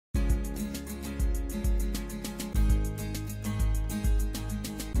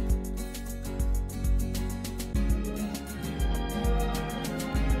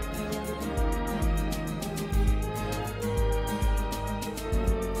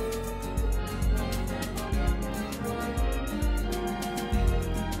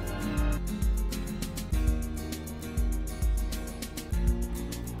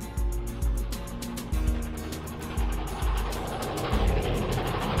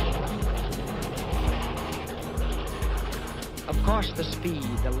Of course, the speed,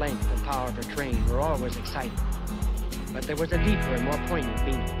 the length, and power of a train were always exciting. But there was a deeper and more poignant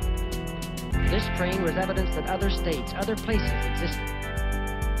meaning. This train was evidence that other states, other places existed.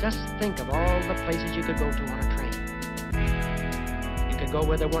 Just think of all the places you could go to on a train. You could go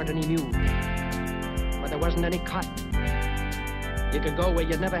where there weren't any mules, where there wasn't any cotton. You could go where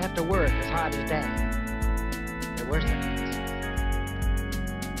you'd never have to work as hard as Dad. There were such places.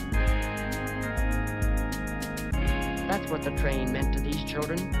 That's what the train meant to these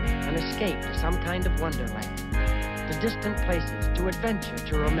children, an escape to some kind of wonderland, to distant places, to adventure,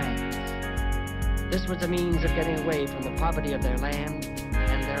 to romance. This was a means of getting away from the poverty of their land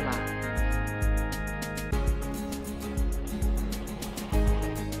and their lives.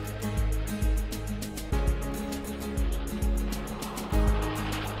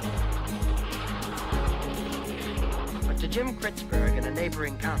 But to Jim Kritzberg in a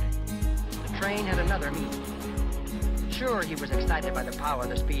neighboring county, the train had another meaning. Sure, he was excited by the power,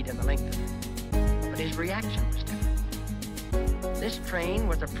 the speed, and the length of it, but his reaction was different. This train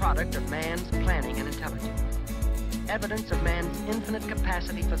was a product of man's planning and intelligence, evidence of man's infinite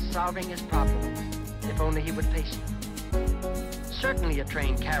capacity for solving his problems, if only he would face them. Certainly a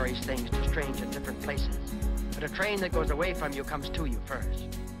train carries things to strange and different places, but a train that goes away from you comes to you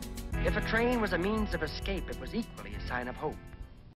first. If a train was a means of escape, it was equally a sign of hope.